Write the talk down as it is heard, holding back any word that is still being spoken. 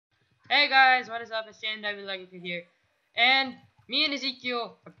Hey guys, what is up? It's Ep4 here, and me and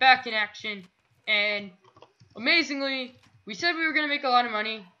Eziqeul are back in action. And amazingly, we said we were gonna make a lot of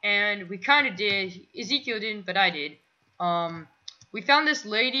money, and we kind of did. Eziqeul didn't, but I did. We found this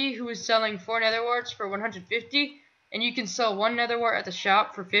lady who was selling 4 nether warts for 150, and you can sell 1 nether wart at the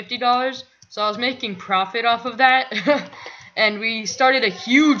shop for $50. So I was making profit off of that. And we started a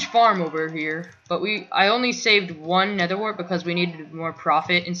huge farm over here, but I only saved 1 nether wart because we needed more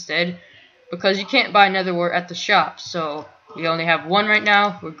profit instead, because you can't buy nether wart at the shop. So we only have 1 right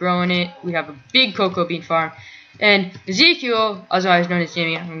now. We're growing it. We have a big cocoa bean farm. And Eziqeul, otherwise known as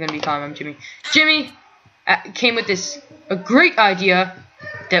Jimmy, I'm gonna be calling him Jimmy. Jimmy came with a great idea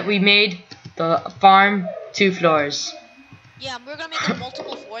that we made the farm 2 floors. Yeah, we're gonna make it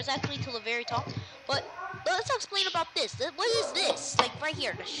multiple floors actually to the very top. But let's explain about this. What is this? Like right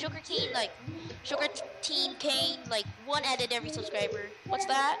here, the sugar cane, like 1 added every subscriber. What's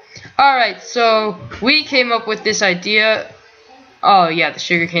that? Alright, so we came up with this idea. Oh yeah, the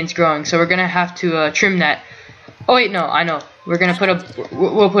sugar cane's growing, so we're gonna have to trim that. Oh wait, no, I know. We're gonna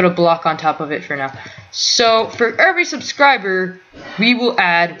we'll put a block on top of it for now. So for every subscriber, we will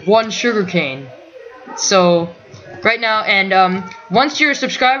add 1 sugar cane. So right now, and once you're a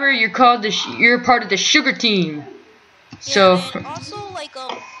subscriber, you're called you're part of the sugar team. So yeah, and also like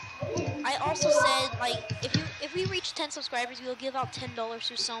I also said like if we reach 10 subscribers, we'll give out $10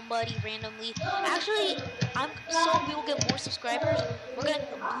 to somebody randomly. Actually, so we will get more subscribers. We're gonna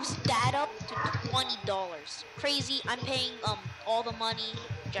boost that up to $20. Crazy! I'm paying all the money.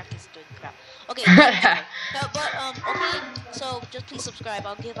 Jack is doing crap. Okay, no, but okay. So just please subscribe.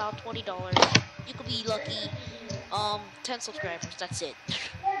 I'll give out $20. You could be lucky. 10 subscribers. That's it.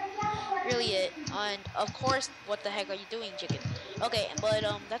 Really it. And of course, what the heck are you doing, chicken? Okay, but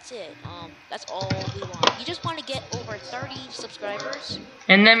that's it. That's all we want. You just want to get over 30 subscribers.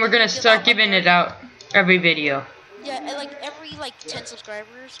 And then we're gonna start giving it out every video. Yeah, and like every 10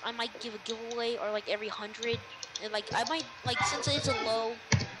 subscribers, I might give a giveaway, or like every 100. And like I might since it's a low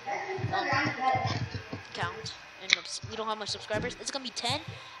count. And we don't have much subscribers. It's gonna be 10.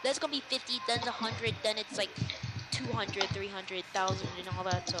 Then it's gonna be 50. Then it's 100. Then it's like 200, 300,000, and all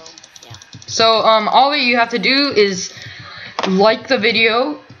that. So yeah. So all that you have to do is like the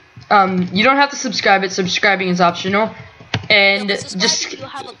video. You don't have to subscribe. Subscribing is optional. And no, just you'll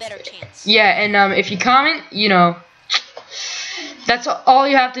have a better chance. Yeah, and if you comment, that's all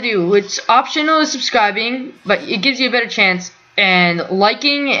you have to do. It's optional is subscribing, but it gives you a better chance. And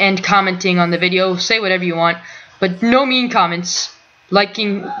liking and commenting on the video. Say whatever you want, but no mean comments.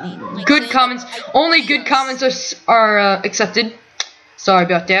 Liking, good comments. Only good comments are accepted. Sorry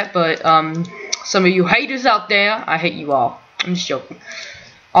about that, but some of you haters out there, I hate you all. I'm just joking.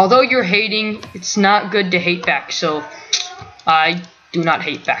 Although you're hating, it's not good to hate back. So I do not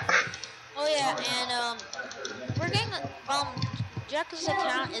hate back. Oh yeah, and we're getting Jack's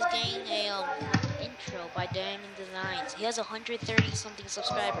account is getting a intro by Diamond Designs. He has 130 something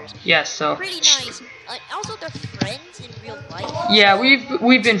subscribers. Yeah, so pretty nice. Also, they're friends in real life. Yeah,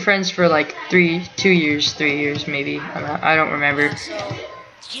 we've been friends for like 2 years, 3 years maybe. I don't remember. Yeah, so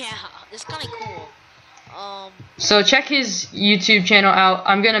yeah, it's kind of cool. So check his YouTube channel out.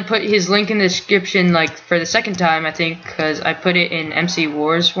 I'm gonna put his link in the description, like for the 2nd time, I think, because I put it in MC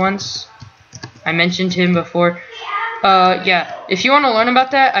Wars once. I mentioned him before. Yeah, if you want to learn about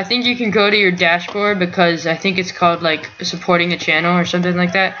that, I think you can go to your dashboard, because I think it's called like supporting a channel or something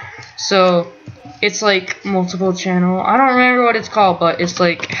like that. So it's like multiple channel. I don't remember what it's called, but it's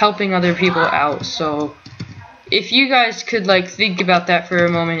like helping other people out. So if you guys could like think about that for a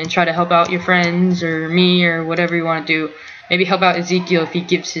moment and try to help out your friends or me or whatever you want to do, maybe help out Eziqeul if he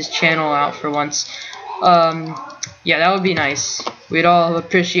gives his channel out for once. Yeah, that would be nice. We'd all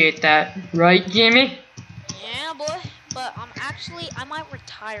appreciate that, right, Jimmy? Yeah, boy. But actually, I might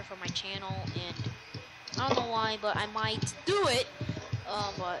retire from my channel, and I don't know why, but I might do it.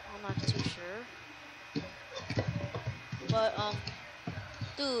 But I'm not too sure. But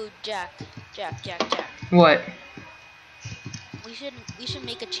dude, Jack. What? We should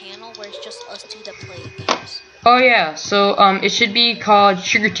make a channel where it's just us 2 that play games. Oh yeah, so it should be called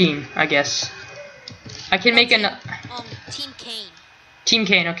Sugar Team, I guess. I can make an Team Cane. Team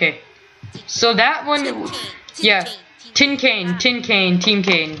Cane, okay. So that one, yeah, Tin Cane, Team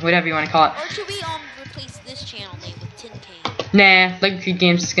Cane, whatever you want to call it. Or should we replace this channel name with Tin Cane? Nah, Legacy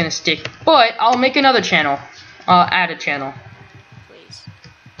Games is gonna stick. But I'll make another channel. I'll add a channel. Please.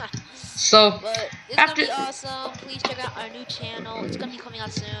 So but it's gonna be awesome. Please check out our new channel. It's gonna be coming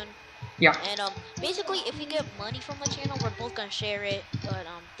out soon. Yeah. And basically, if we get money from the channel, we're both gonna share it. But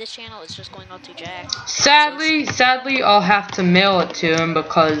this channel is just going out to Jack. Sadly, I'll have to mail it to him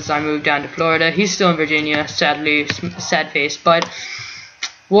because I moved down to Florida. He's still in Virginia. Sadly, sad face, but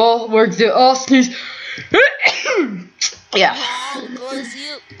we'll work the all sneeze. Yeah.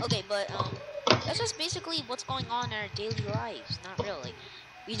 Okay, but that's just basically what's going on in our daily lives. Not really.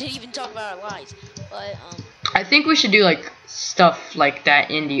 We didn't even talk about our lives, but I think we should do like stuff like that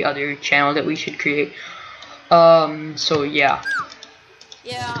in the other channel that we should create. So yeah.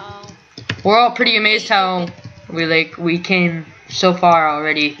 Yeah. We're all pretty amazed how we came so far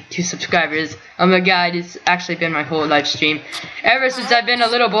already, 2 subscribers. Oh my god, it's actually been my whole live stream. Ever since I've been a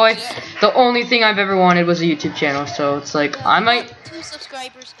little boy, the only thing I've ever wanted was a YouTube channel. So it's like I might 2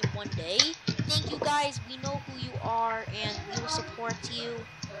 subscribers in one day. Thank you guys. We know who you are, and we will support you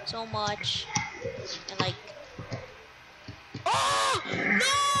so much. And like, oh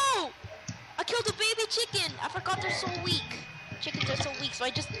no! I killed a baby chicken. I forgot they're so weak. Chickens are so weak, so I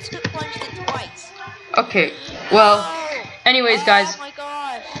just plunged it twice. Okay, well, anyways, guys, oh my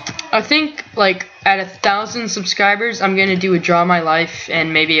gosh. I think like at 1,000 subscribers, I'm gonna do a Draw My Life,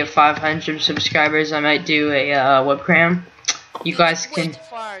 and maybe at 500 subscribers, I might do a webcam. You guys can. Way too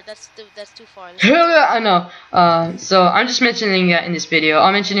far. That's too far. I know. So I'm just mentioning that in this video.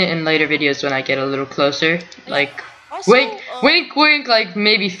 I'll mention it in later videos when I get a little closer. Like, also, wink, wink. Like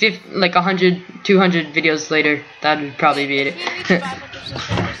maybe 100, 200 videos later. That would probably be it. If we reach 500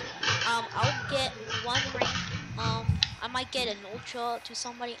 subscribers, I'll get one rank. I might get an ultra to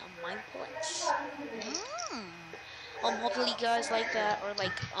somebody on my place. Hopefully you guys like that, or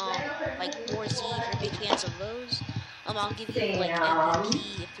like more Z if you're big fans of those. I'll give you like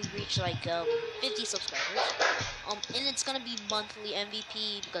MVP if we reach like 50 subscribers. And it's gonna be monthly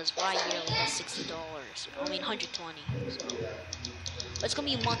MVP because buy yearly has $60. I mean 120. So, but it's gonna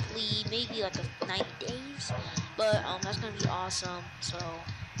be monthly, maybe like 90 days. But that's gonna be awesome. So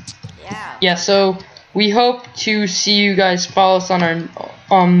yeah. Yeah. So we hope to see you guys follow us on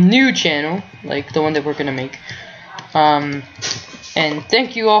our new channel, like the one that we're gonna make. And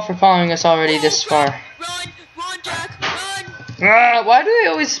thank you all for following us already this far. Run, Jack, run! Why do they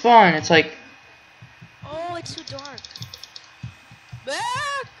always spawn? It's like... Oh, it's too dark.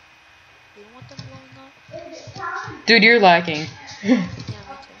 Back! You don't want them blowing up? Dude, you're lacking. Yeah, me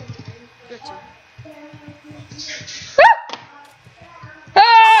too. You're too. Ah!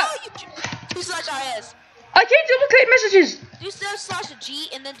 Oh, do /IS. I can't duplicate messages! Do /G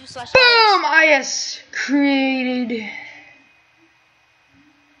and then do /IS. Boom! IS created.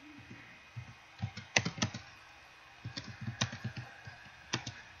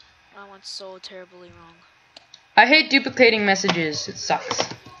 I went so terribly wrong. I hate duplicating messages. It sucks.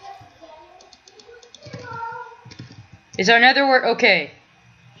 Is our nether word okay?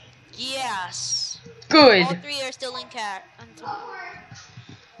 Yes. Good. All 3 are still intact.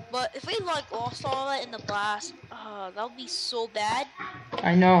 But if we like lost all that in the blast, that would be so bad.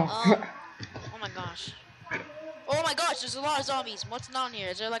 I know. Oh my gosh. Oh my gosh, there's a lot of zombies. What's down here?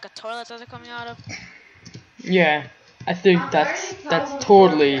 Is there like a toilet that they're coming out of? Yeah, I think that's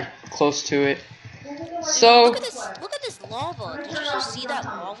totally close to it. So look at this lava. Did you just see that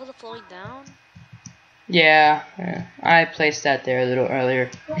lava flowing down? yeah, I placed that there a little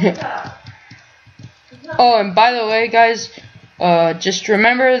earlier. Oh, and by the way, guys, just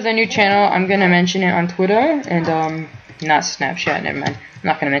remember the new channel. I'm gonna mention it on Twitter and not Snapchat. Never mind. I'm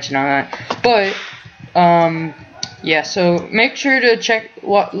not gonna mention all that. But yeah. So make sure to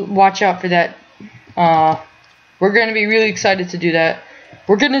watch out for that. We're gonna be really excited to do that.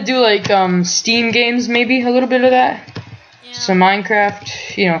 We're gonna do like Steam games, maybe a little bit of that. Yeah. So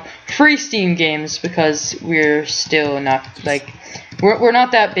Minecraft, you know, free Steam games because we're still not like we're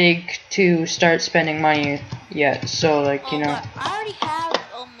not that big to start spending money yet. So like you know. I already have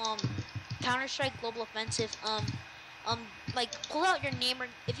Counter-Strike Global Offensive. Like pull out your name, or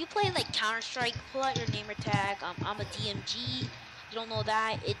if you play like Counter-Strike, pull out your namer tag. I'm a DMG. You don't know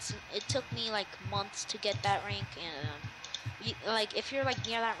that? It took me like months to get that rank, and like if you're like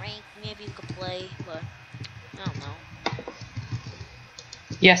near that rank, maybe you could play, but I don't know.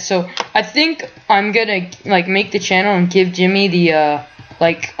 Yeah, so I think I'm gonna like make the channel and give Jimmy the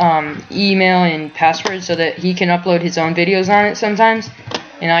email and password so that he can upload his own videos on it sometimes,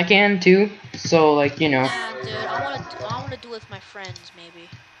 and I can too. So like you know. Yeah, dude, I wanna do it with my friends maybe.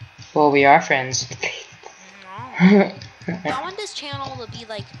 Well, we are friends. No. I want this channel to be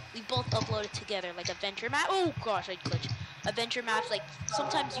like we both upload it together, like adventure map. Oh gosh, I glitched. Adventure maps, like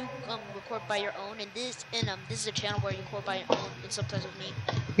sometimes you record by your own, and this is a channel where you record by your own, and sometimes with me.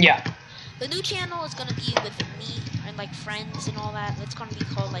 Yeah. The new channel is gonna be with me and like friends and all that. It's gonna be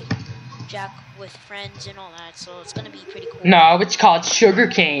called like Jack with friends and all that, so it's gonna be pretty cool. No, it's called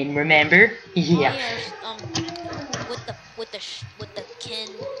sugarcane. Remember? Yeah. Oh, yeah, with the kin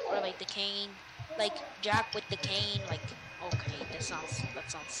or like the cane, like Jack with the cane, like okay, that sounds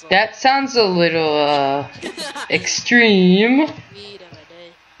so. That sounds a little extreme.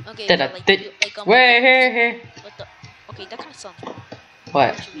 Okay, Da but, da like, da. Wait, here. What the? Okay, that kind of sounds wrong.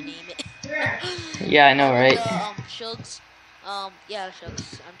 What? What should we name it? Yeah, I know, right? Shugs. Yeah,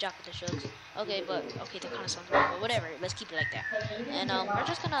 Shugs. I'm Jack with the Shugs. Okay, but okay, that kind of sounds wrong. But whatever, let's keep it like that. And we're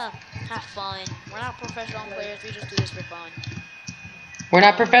just gonna have fun. We're not professional players. We just do this for fun. We're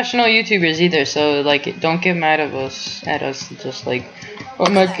not professional YouTubers either, so like, don't get mad at us. Just like, oh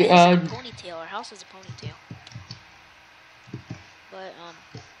my god. Ponytail. Our house is a ponytail. But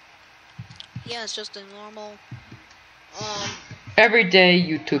yeah, it's just a normal everyday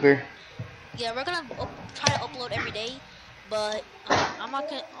YouTuber. Yeah, we're gonna try to upload every day, but I'm not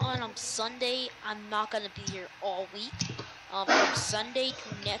gonna on Sunday. I'm not gonna be here all week. From Sunday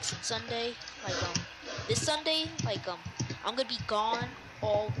to next Sunday, like this Sunday, like I'm gonna be gone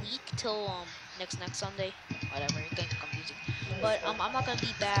all week till next Sunday. Whatever, it's getting confusing. But I'm not gonna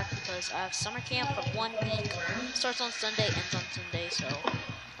be back because I have summer camp for 1 week. Starts on Sunday, ends on Sunday, so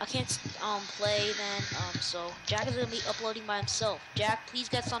I can't play then. So Jack is gonna be uploading by himself. Jack, please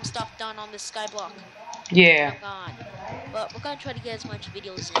get some stuff done on this Skyblock. Yeah. But we're gonna try to get as much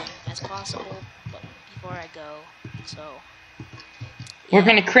videos in as possible. But before I go, so yeah. We're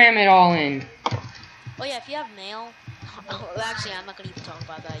gonna cram it all in. Oh yeah, if you have mail, actually I'm not gonna even talk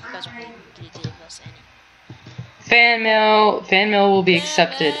about that. You guys are really gonna give us any. Fan mail will be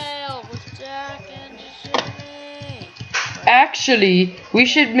accepted. Mail with Jack and Jimmy. Actually, we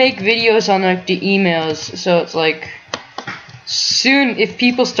should make videos on like the emails, so it's like soon if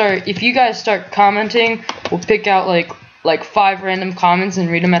you guys start commenting, we'll pick out like 5 random comments and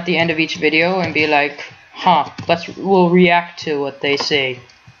read them at the end of each video and be like, we'll react to what they say.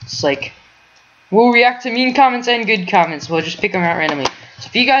 It's like we'll react to mean comments and good comments. We'll just pick them out randomly. So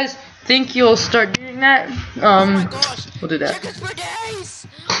if you guys think you'll start doing that, oh my gosh, we'll do that. Chickens for days!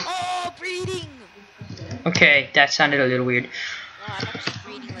 Oh, breeding! Okay, that sounded a little weird. No, I'm actually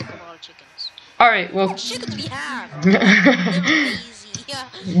breeding like a lot of chickens. Alright, well. What chickens we have?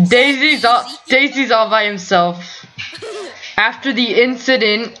 Daisy's all by himself. After the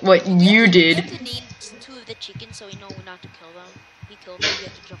incident, what you did. We have to name 2 of the chickens so we know not to kill them. If we kill them, we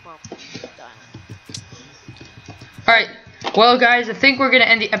have to jump off the island. Alright, well guys, I think we're gonna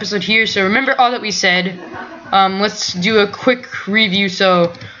end the episode here, so remember all that we said. Let's do a quick review.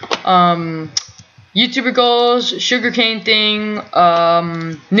 So, YouTuber goals, sugarcane thing,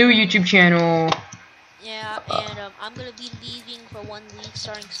 new YouTube channel. Yeah, and I'm gonna be leaving for 1 week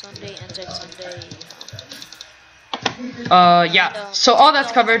starting Sunday, ends at Sunday. Yeah, and, so all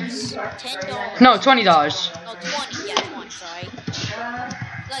that's covered. $10. No, $20. No, 20, yeah, 20, sorry.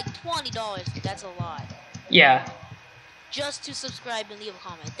 Like $20, that's a lot. Yeah. Just to subscribe and leave a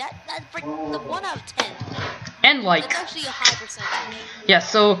comment. That's the 1 out of 10. And like. That's actually a high percentage. Yeah,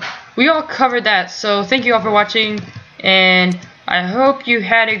 so we all covered that. So thank you all for watching, and I hope you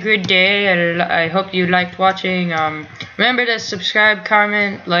had a good day. I hope you liked watching. Remember to subscribe,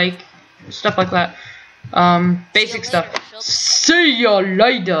 comment, like, stuff like that. Basic stuff. See ya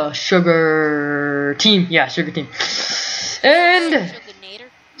later, sugar team. Yeah, sugar team. And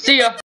see ya.